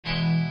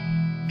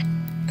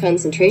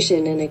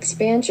Concentration and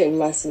Expansion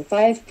Lesson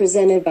 5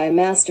 presented by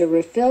Master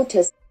Rafil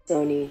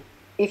Tassoni.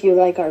 If you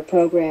like our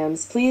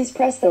programs, please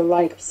press the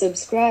like,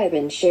 subscribe,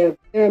 and share.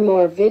 There are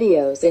more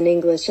videos in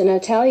English and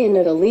Italian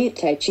at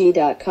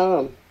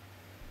EliteTaichi.com.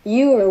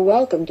 You are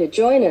welcome to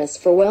join us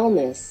for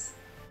wellness.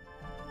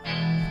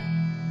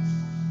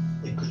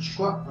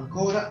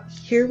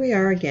 Here we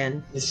are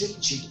again.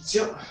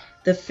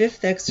 The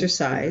fifth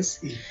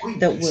exercise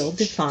that we'll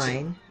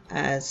define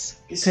as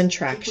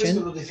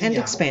contraction and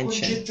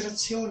expansion.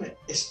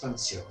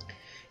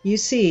 You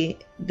see,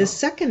 the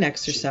second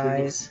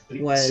exercise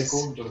was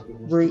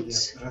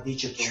roots,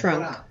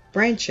 trunk,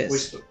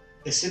 branches.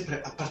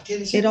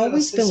 It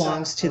always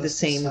belongs to the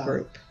same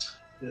group.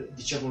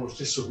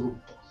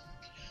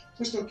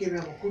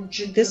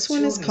 This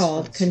one is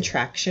called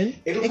contraction,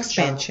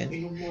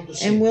 expansion,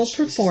 and we'll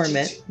perform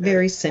it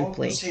very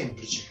simply.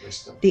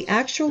 The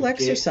actual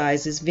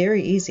exercise is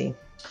very easy.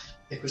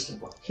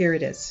 Here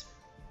it is.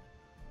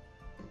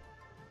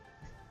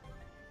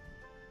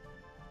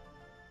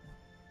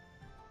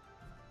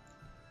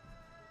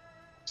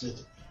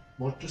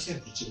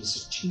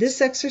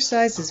 This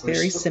exercise is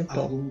very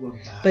simple,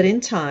 but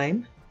in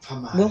time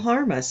will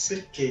harm us.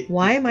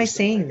 Why am I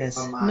saying this?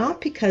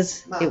 Not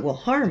because it will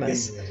harm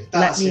us.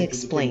 Let me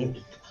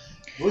explain.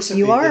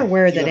 You are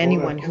aware that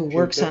anyone who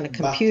works on a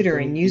computer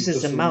and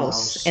uses a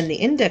mouse and the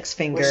index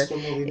finger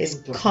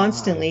is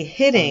constantly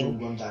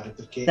hitting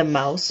the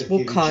mouse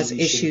will cause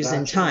issues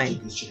in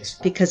time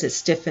because it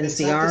stiffens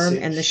the arm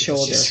and the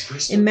shoulder.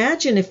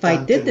 Imagine if I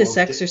did this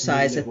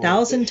exercise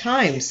 1,000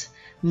 times.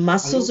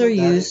 Muscles are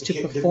used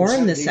to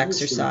perform this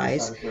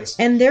exercise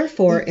and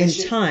therefore in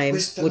time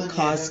would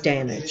cause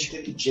damage.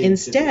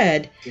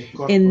 Instead,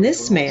 in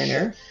this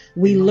manner,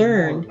 we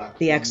learn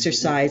the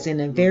exercise in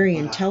a very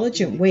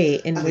intelligent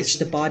way in which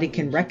the body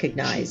can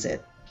recognize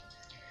it.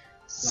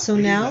 So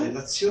now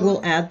we'll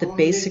add the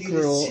basic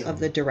rule of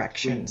the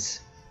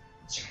directions.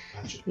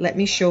 Let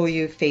me show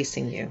you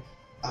facing you.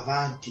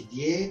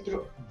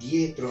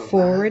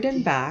 Forward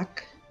and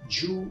back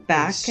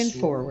and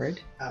forward,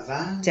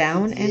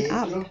 down and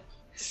up,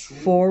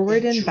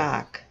 forward and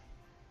back,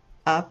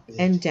 up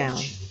and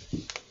down.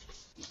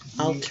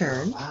 I'll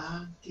turn,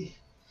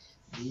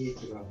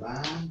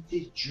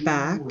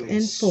 back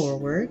and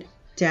forward,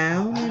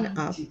 down and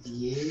up,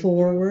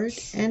 forward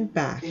and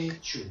back,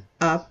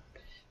 up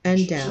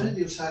and down.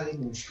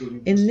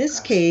 In this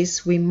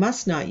case, we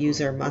must not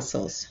use our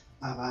muscles.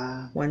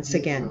 Once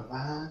again,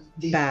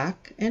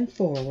 back and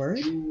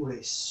forward,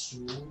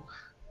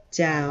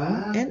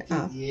 down and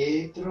up,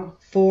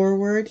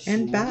 forward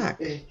and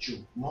back,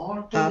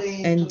 up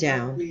and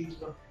down.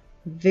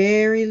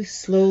 Very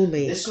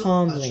slowly,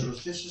 calmly.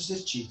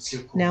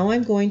 Now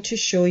I'm going to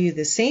show you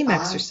the same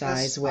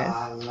exercise with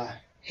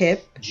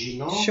hip,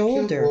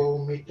 shoulder,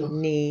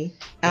 knee,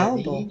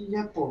 elbow,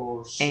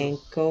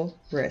 ankle,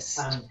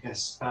 wrist.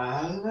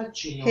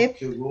 Hip,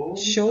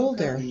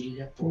 shoulder,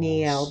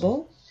 knee,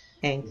 elbow,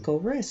 ankle,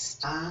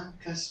 wrist.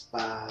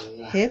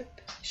 Hip,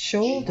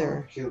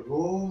 shoulder,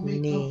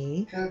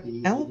 knee,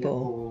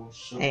 elbow,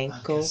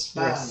 ankle,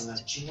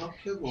 wrist.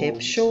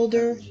 Hip,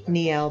 shoulder,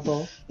 knee,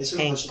 elbow,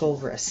 ankle,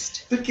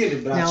 wrist.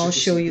 Now I'll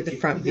show you the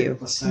front view.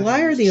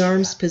 Why are the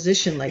arms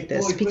positioned like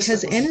this?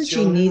 Because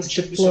energy needs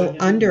to flow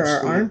under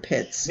our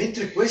armpits.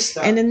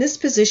 And in this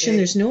position,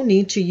 there's no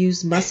need to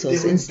use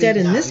muscles. Instead,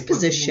 in this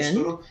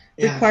position,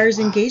 requires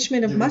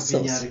engagement of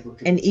muscles,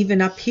 and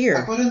even up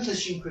here.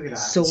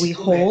 So we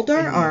hold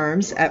our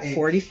arms at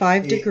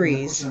 45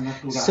 degrees,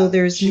 so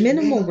there's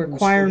minimal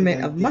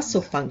requirement of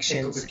muscle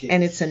functions,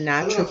 and it's a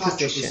natural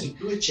position.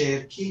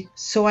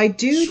 So I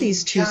do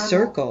these two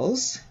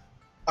circles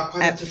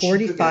at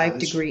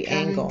 45-degree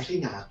angle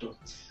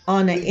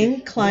on an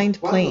inclined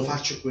plane.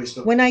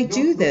 When I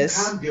do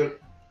this,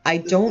 I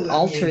don't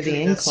alter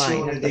the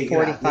incline of the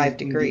 45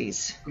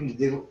 degrees,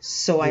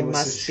 so I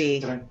must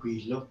be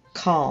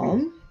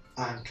calm,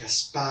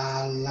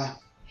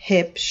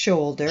 hip,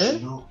 shoulder,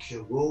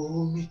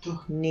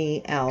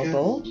 knee,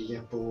 elbow,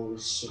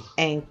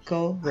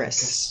 ankle,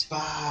 wrist.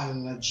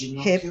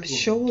 Hip,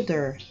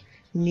 shoulder,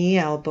 knee,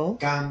 elbow,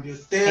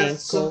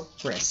 ankle,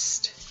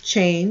 wrist.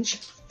 Change,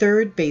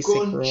 third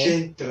basic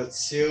rule,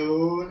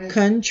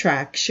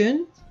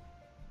 contraction,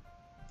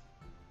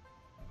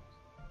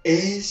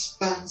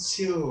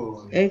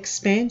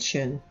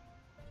 expansion.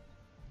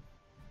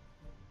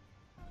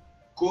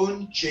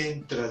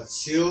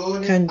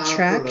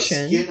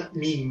 Contraction,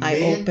 I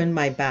open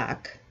my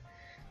back.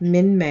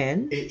 Min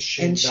Men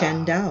and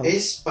Shandao.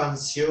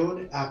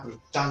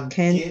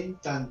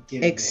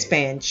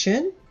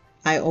 Expansion,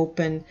 I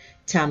open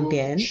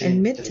Tambien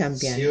and Mid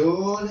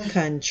Tambien.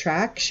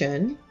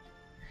 Contraction,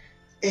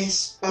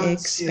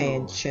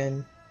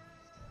 expansion.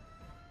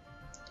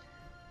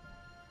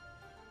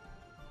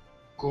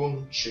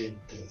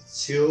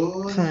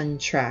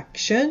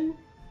 Contraction,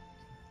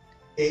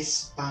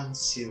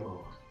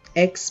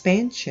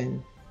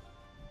 expansion.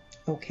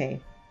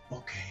 Okay.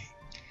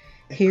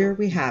 Here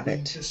we have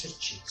it.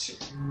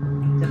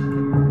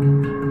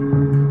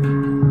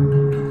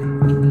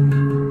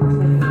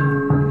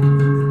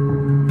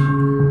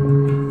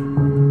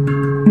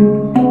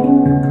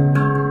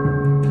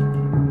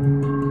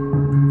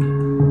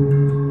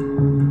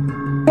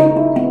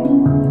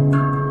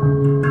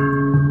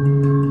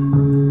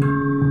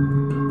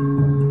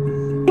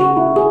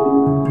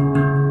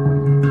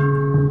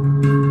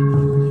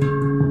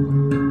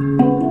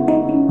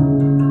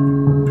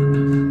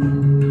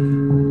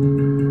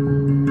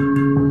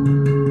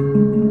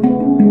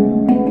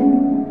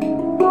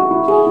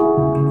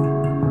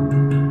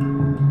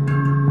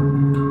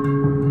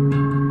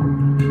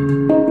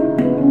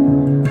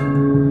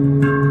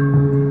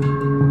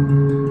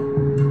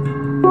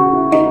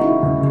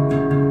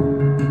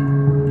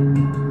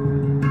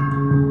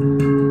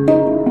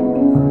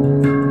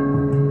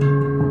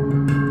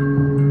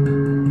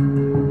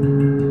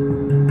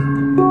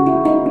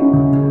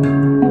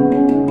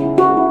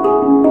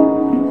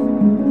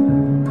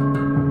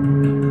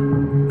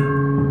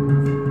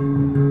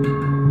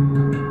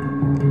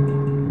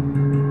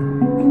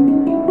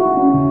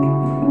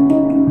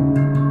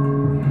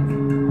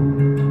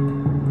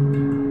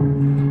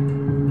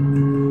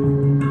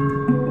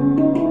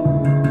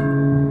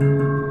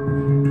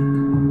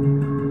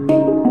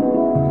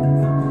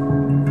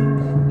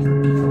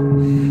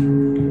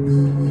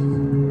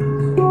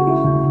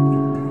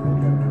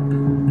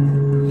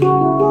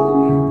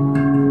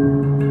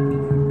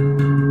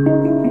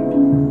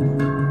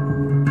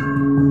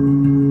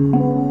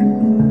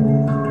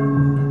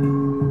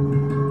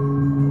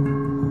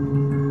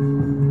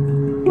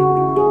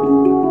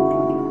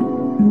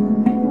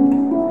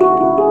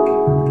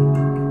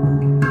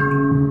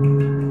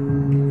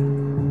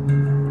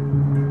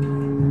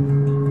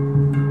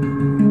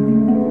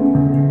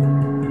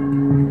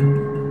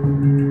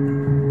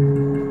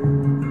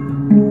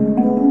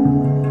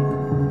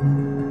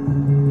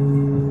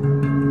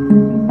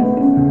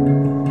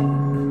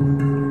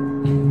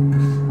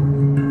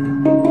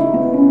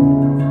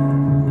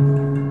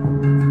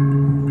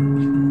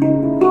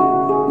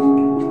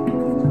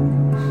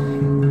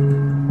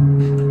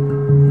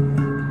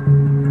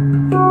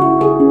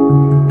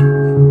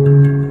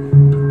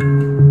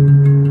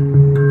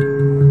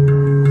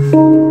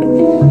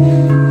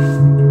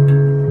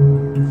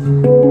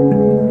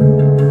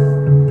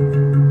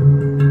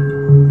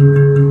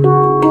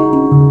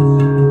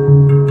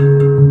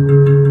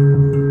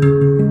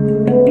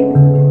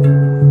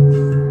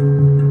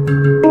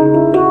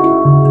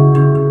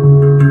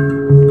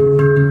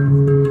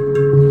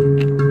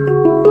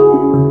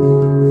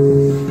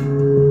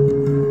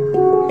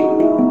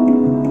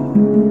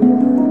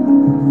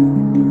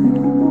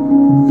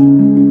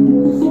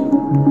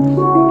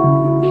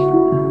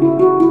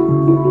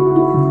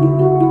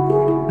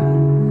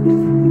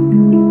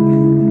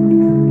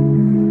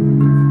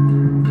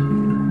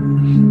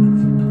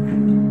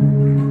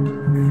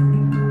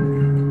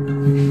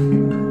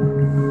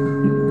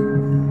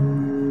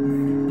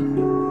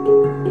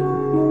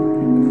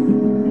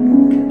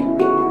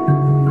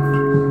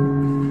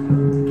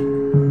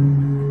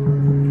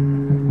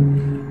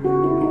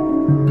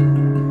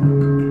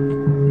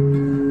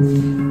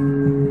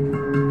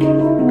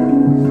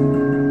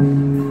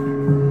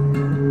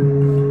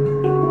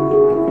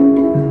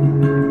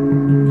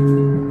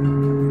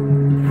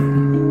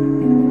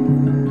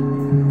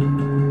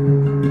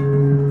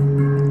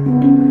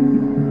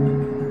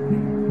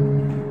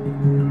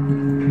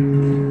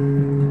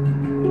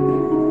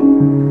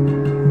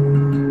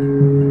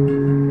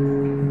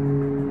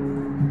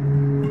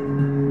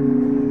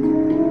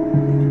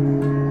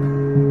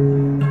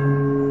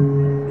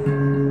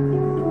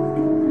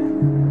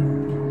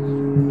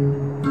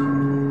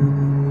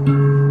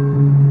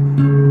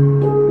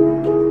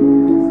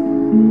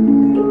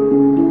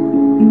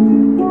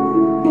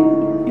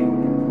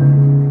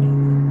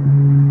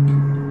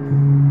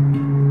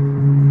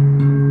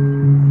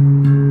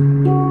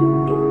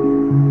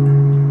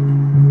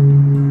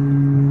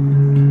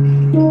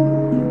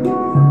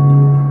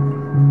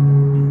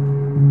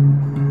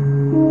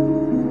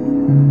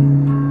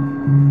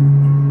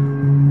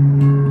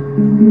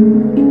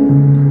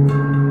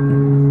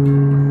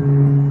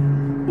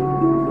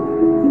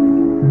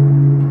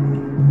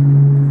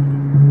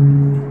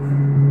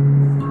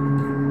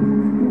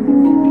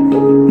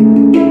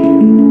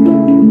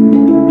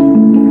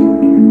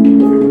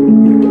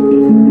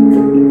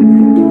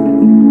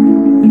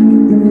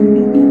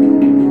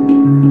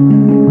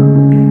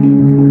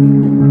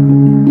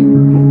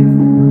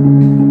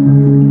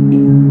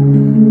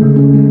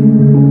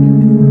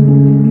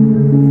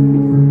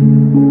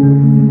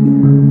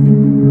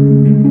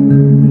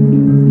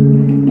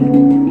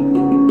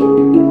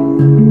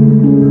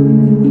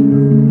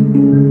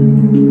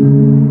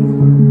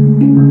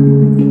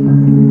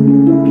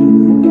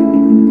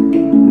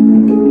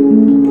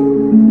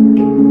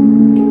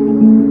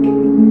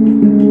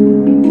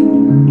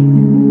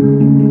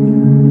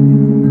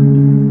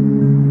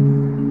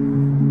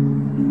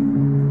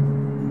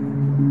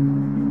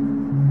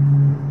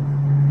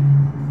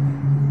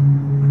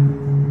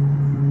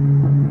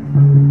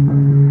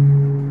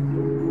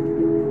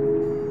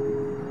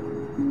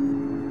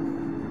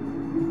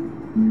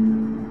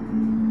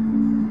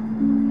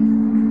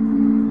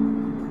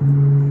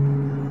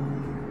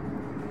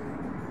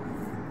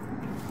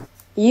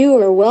 You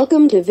are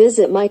welcome to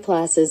visit my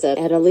classes at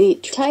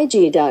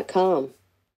elitetaiji.com.